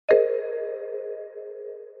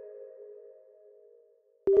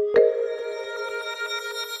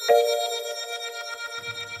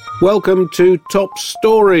Welcome to Top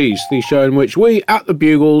Stories, the show in which we at the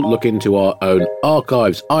Bugle look into our own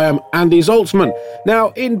archives. I am Andy Zaltzman.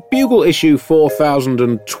 Now, in Bugle issue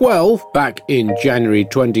 4012, back in January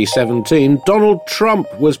 2017, Donald Trump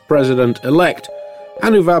was president-elect.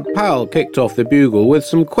 Anuvab Pal kicked off the Bugle with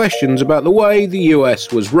some questions about the way the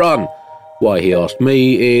US was run. Why he asked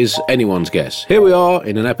me is anyone's guess. Here we are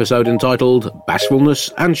in an episode entitled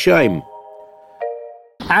Bashfulness and Shame.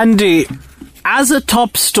 Andy, as a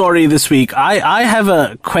top story this week, I have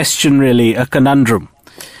a question, really, a conundrum.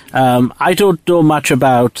 I don't know much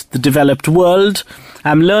about the developed world.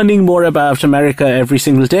 I'm learning more about America every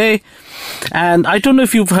single day. And I don't know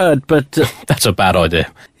if you've heard, but... That's a bad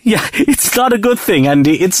idea. Yeah, it's not a good thing,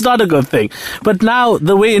 Andy. It's not a good thing. But now,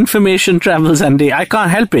 the way information travels, Andy, I can't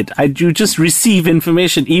help it. You just receive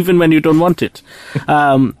information even when you don't want it.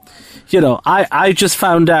 I just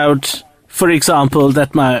found out, for example,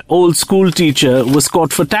 that my old school teacher was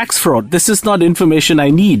caught for tax fraud. This is not information I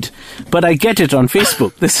need, but I get it on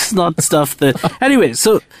Facebook. This is not stuff that... Anyway,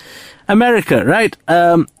 so America, right?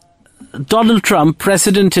 Donald Trump,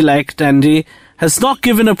 president-elect, Andy, has not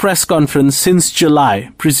given a press conference since July,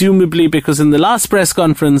 presumably because in the last press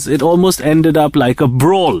conference, it almost ended up like a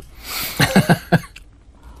brawl.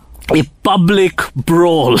 A public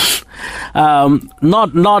brawl.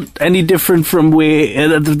 Not any different from the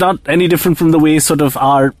way sort of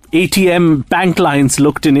our ATM bank lines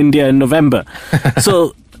looked in India in November.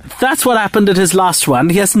 So that's what happened at his last one.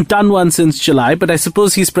 He hasn't done one since July, but I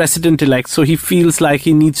suppose he's president-elect, so he feels like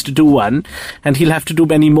he needs to do one, and he'll have to do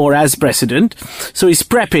many more as president. So he's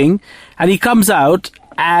prepping, and he comes out,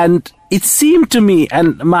 and it seemed to me,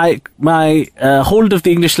 and my hold of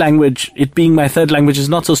the English language, it being my third language, is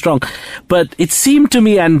not so strong, but it seemed to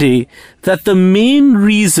me, Andy, that the main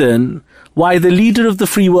reason why the leader of the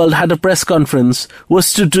free world had a press conference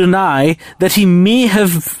was to deny that he may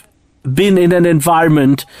have been in an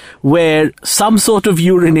environment where some sort of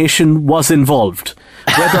urination was involved,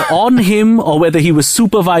 whether on him or whether he was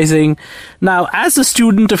supervising. Now, as a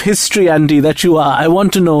student of history, Andy, that you are, I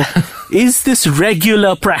want to know, is this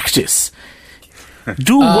regular practice?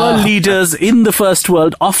 Do world leaders in the first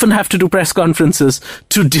world often have to do press conferences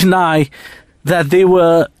to deny that they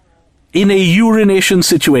were in a urination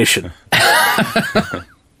situation?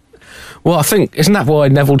 Well, I think, isn't that why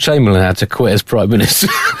Neville Chamberlain had to quit as Prime Minister?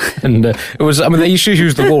 And it was, I mean, they used to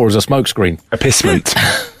use the war as a smokescreen. Appeasement.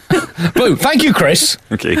 Boom. Thank you, Chris.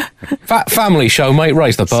 Okay. Family show, mate.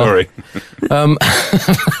 Raise the bar. Sorry.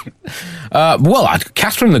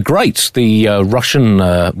 Catherine the Great, the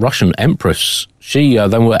Russian empress,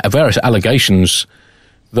 there were various allegations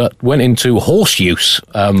that went into horse use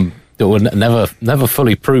that were never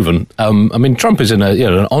fully proven. I mean, Trump is in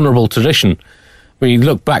an honourable tradition. When you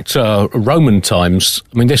look back to Roman times,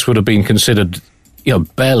 I mean, this would have been considered,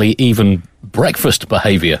 barely even breakfast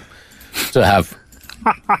behaviour to have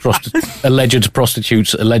alleged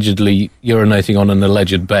prostitutes allegedly urinating on an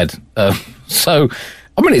alleged bed. So,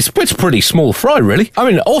 I mean, it's pretty small fry, really. I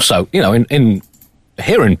mean, also, in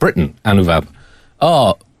here in Britain, Anuvab,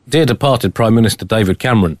 our dear departed Prime Minister David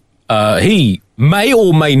Cameron, he may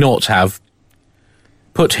or may not have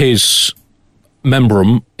put his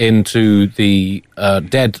membrum into the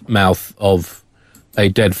dead mouth of a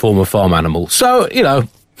dead former farm animal. So,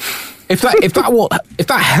 if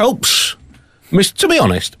that helps, to be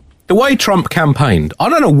honest, the way Trump campaigned, I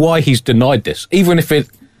don't know why he's denied this, even if it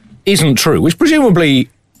isn't true, which presumably,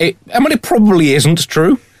 it probably isn't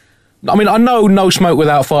true. I mean, I know no smoke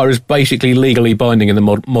without fire is basically legally binding in the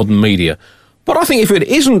modern media, but I think if it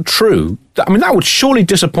isn't true, that would surely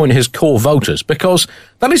disappoint his core voters, because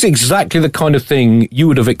that is exactly the kind of thing you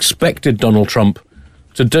would have expected Donald Trump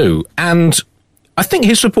to do. And I think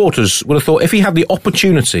his supporters would have thought if he had the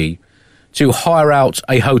opportunity to hire out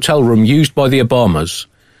a hotel room used by the Obamas,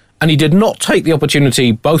 and he did not take the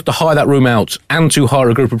opportunity both to hire that room out and to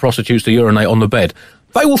hire a group of prostitutes to urinate on the bed,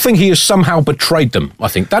 they will think he has somehow betrayed them, I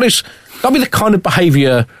think. That'll be the kind of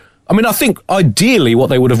behaviour. I mean, I think ideally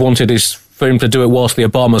what they would have wanted is for him to do it whilst the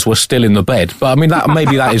Obamas were still in the bed. But I mean,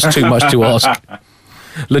 maybe that is too much to ask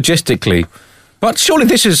logistically. But surely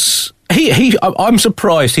this is... I'm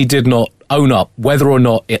surprised he did not own up whether or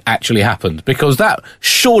not it actually happened, because that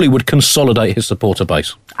surely would consolidate his supporter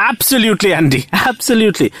base. Absolutely, Andy.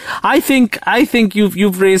 Absolutely. I think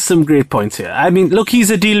you've raised some great points here. I mean, look, he's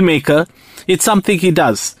a deal maker. It's something he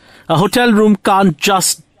does. A hotel room can't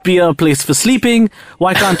just be a place for sleeping.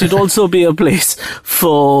 Why can't it also be a place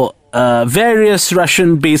for various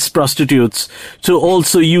Russian-based prostitutes to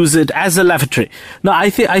also use it as a lavatory. No, I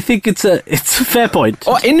think it's a fair point.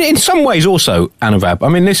 In some ways, also, Anuvab. I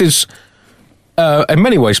mean, this is in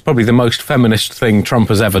many ways probably the most feminist thing Trump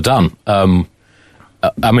has ever done.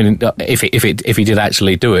 I mean, if he did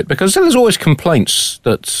actually do it, because there's always complaints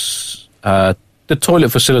that the toilet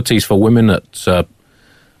facilities for women at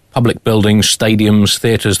public buildings, stadiums,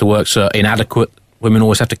 theatres, the works are inadequate. Women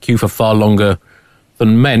always have to queue for far longer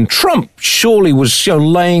than men. Trump surely was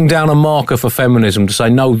laying down a marker for feminism to say,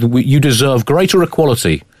 no, you deserve greater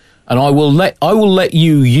equality, and I will let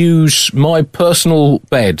you use my personal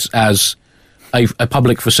bed as a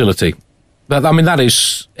public facility. I mean, that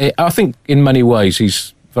is, I think in many ways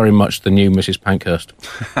he's very much the new Mrs. Pankhurst.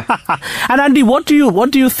 And Andy, what do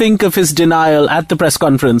you think of his denial at the press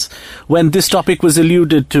conference when this topic was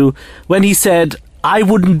alluded to, when he said, I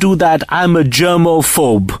wouldn't do that, I'm a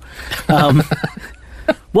germophobe?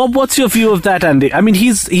 What's your view of that, Andy? I mean,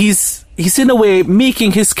 he's in a way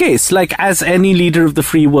making his case, like as any leader of the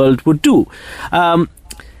free world would do.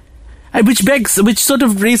 Which sort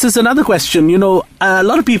of raises another question. You know, a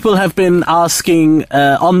lot of people have been asking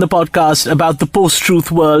on the podcast about the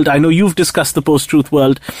post-truth world. I know you've discussed the post-truth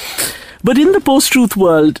world. But in the post-truth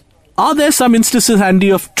world, are there some instances,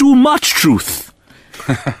 Andy, of too much truth?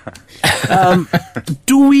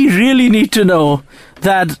 Do we really need to know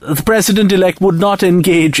that the president-elect would not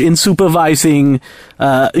engage in supervising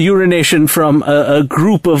urination from a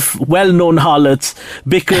group of well-known harlots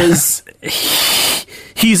because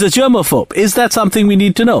he's a germaphobe? Is that something we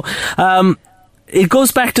need to know? It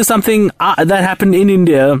goes back to something that happened in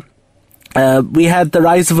India. We had the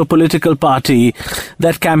rise of a political party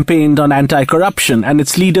that campaigned on anti-corruption, and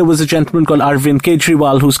its leader was a gentleman called Arvind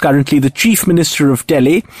Kejriwal, who's currently the chief minister of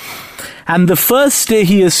Delhi. And the first day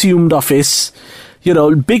he assumed office,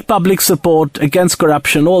 big public support against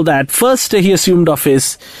corruption, all that. First day he assumed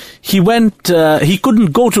office, he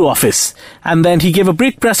couldn't go to office. And then he gave a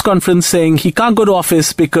big press conference saying he can't go to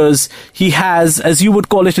office because he has, as you would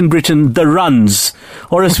call it in Britain, the runs.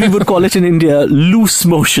 Or as we would call it in India, loose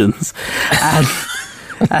motions.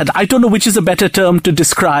 And I don't know which is a better term to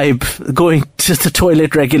describe going to the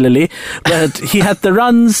toilet regularly, but he had the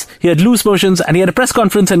runs, he had loose motions, and he had a press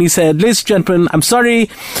conference and he said, ladies and gentlemen, I'm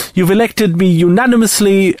sorry, you've elected me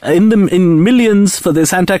unanimously in millions for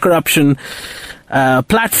this anti-corruption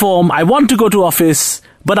platform. I want to go to office,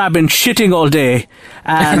 but I've been shitting all day,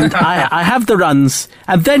 and I have the runs.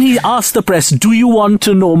 And then he asked the press, do you want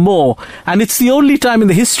to know more? And it's the only time in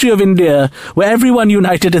the history of India where everyone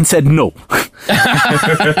united and said no.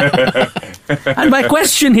 And my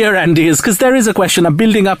question here, Andy, is, because there is a question, I'm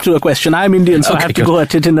building up to a question. I'm Indian, so I have to go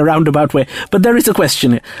at it in a roundabout way. But there is a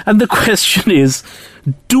question here. And the question is,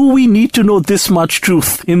 do we need to know this much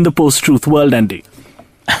truth in the post-truth world, Andy?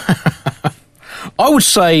 I would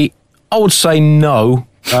say no.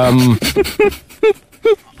 I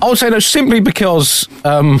would say no simply because,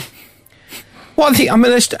 I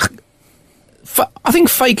think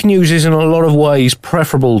fake news is in a lot of ways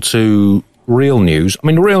preferable to real news. I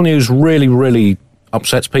mean, real news really, really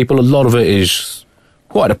upsets people. A lot of it is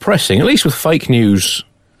quite depressing. At least with fake news,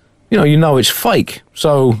 you know it's fake.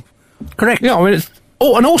 So, correct. I mean,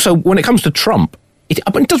 and also when it comes to Trump, it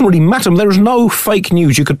doesn't really matter. There is no fake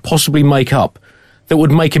news you could possibly make up that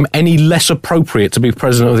would make him any less appropriate to be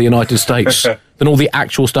president of the United States than all the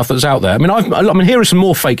actual stuff that's out there. I mean, here is some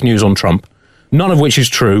more fake news on Trump, none of which is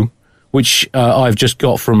true, which I've just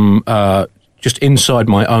got from just inside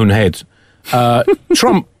my own head.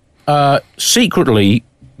 Trump secretly,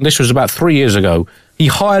 this was about 3 years ago, he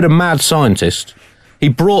hired a mad scientist. He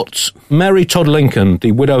brought Mary Todd Lincoln,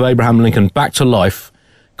 the widow of Abraham Lincoln, back to life,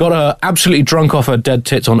 got her absolutely drunk off her dead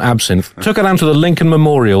tits on absinthe, took her down to the Lincoln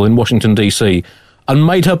Memorial in Washington, D.C., and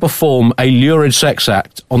made her perform a lurid sex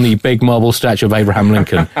act on the big marble statue of Abraham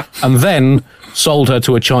Lincoln, and then sold her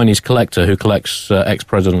to a Chinese collector who collects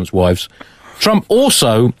ex-presidents' wives. Trump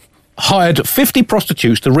also hired 50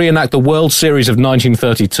 prostitutes to reenact the World Series of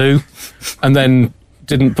 1932, and then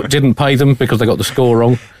didn't pay them because they got the score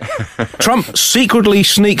wrong. Trump secretly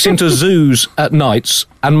sneaks into zoos at nights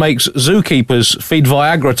and makes zookeepers feed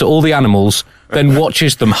Viagra to all the animals, then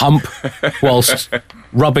watches them hump whilst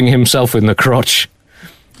rubbing himself in the crotch.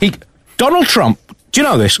 Donald Trump, do you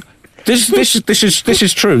know this? This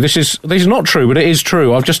is true. This is not true, but it is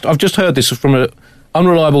true. I've just heard this from an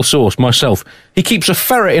unreliable source myself. He keeps a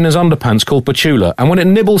ferret in his underpants called Patchoula, and when it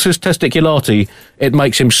nibbles his testiculati, it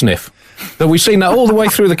makes him sniff. That we've seen that all the way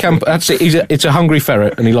through the camp. That's it. It's a hungry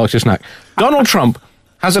ferret, and he likes a snack. Donald Trump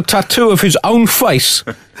has a tattoo of his own face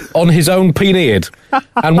on his own peneid.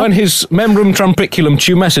 And when his membrum trumpiculum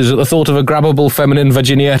tumesces at the thought of a grabbable feminine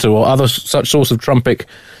vaginietta or other such source of trumpic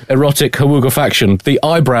erotic hawugafaction, the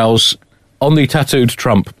eyebrows on the tattooed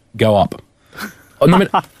trump go up. I mean,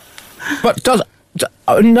 but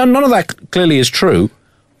none of that clearly is true.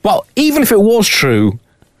 But even if it was true,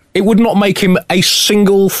 it would not make him a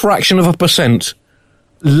single fraction of a percent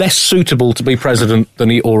less suitable to be president than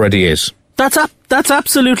he already is. That's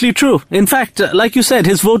absolutely true. In fact, like you said,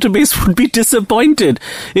 his voter base would be disappointed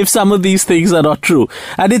if some of these things are not true.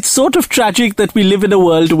 And it's sort of tragic that we live in a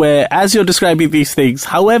world where, as you're describing these things,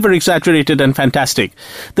 however exaggerated and fantastic,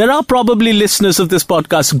 there are probably listeners of this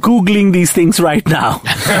podcast Googling these things right now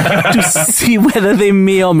to see whether they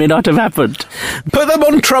may or may not have happened. Put them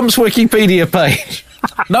on Trump's Wikipedia page.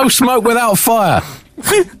 No smoke without fire.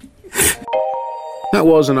 That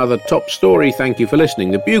was another top story. Thank you for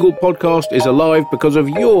listening. The Bugle podcast is alive because of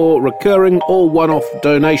your recurring or one-off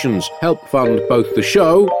donations. Help fund both the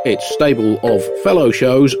show, its stable of fellow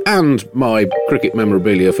shows, and my cricket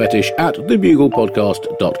memorabilia fetish at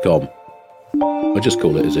thebuglepodcast.com. I just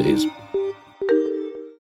call it as it is.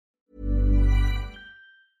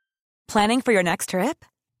 Planning for your next trip?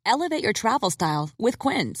 Elevate your travel style with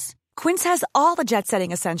Quince. Quince has all the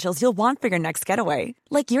jet-setting essentials you'll want for your next getaway,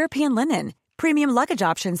 like European linen, premium luggage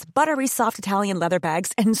options, buttery soft Italian leather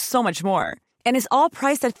bags, and so much more. And is all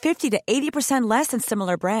priced at 50 to 80% less than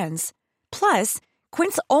similar brands. Plus,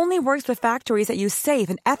 Quince only works with factories that use safe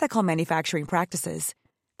and ethical manufacturing practices.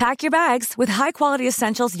 Pack your bags with high-quality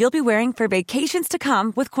essentials you'll be wearing for vacations to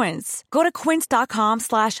come with Quince. Go to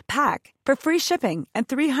quince.com/pack for free shipping and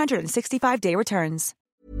 365-day returns.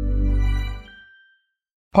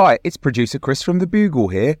 Hi, it's producer Chris from The Bugle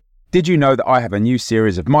here. Did you know that I have a new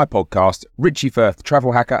series of my podcast, Richie Firth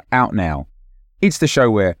Travel Hacker, out now? It's the show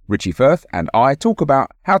where Richie Firth and I talk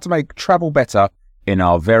about how to make travel better in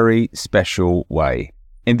our very special way.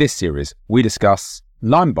 In this series, we discuss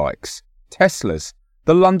Lime bikes, Teslas,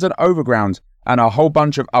 the London Overground, and a whole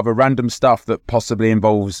bunch of other random stuff that possibly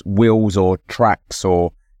involves wheels or tracks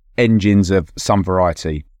or engines of some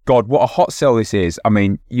variety. God, what a hot sell this is. I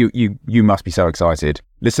mean, you must be so excited.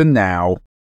 Listen now.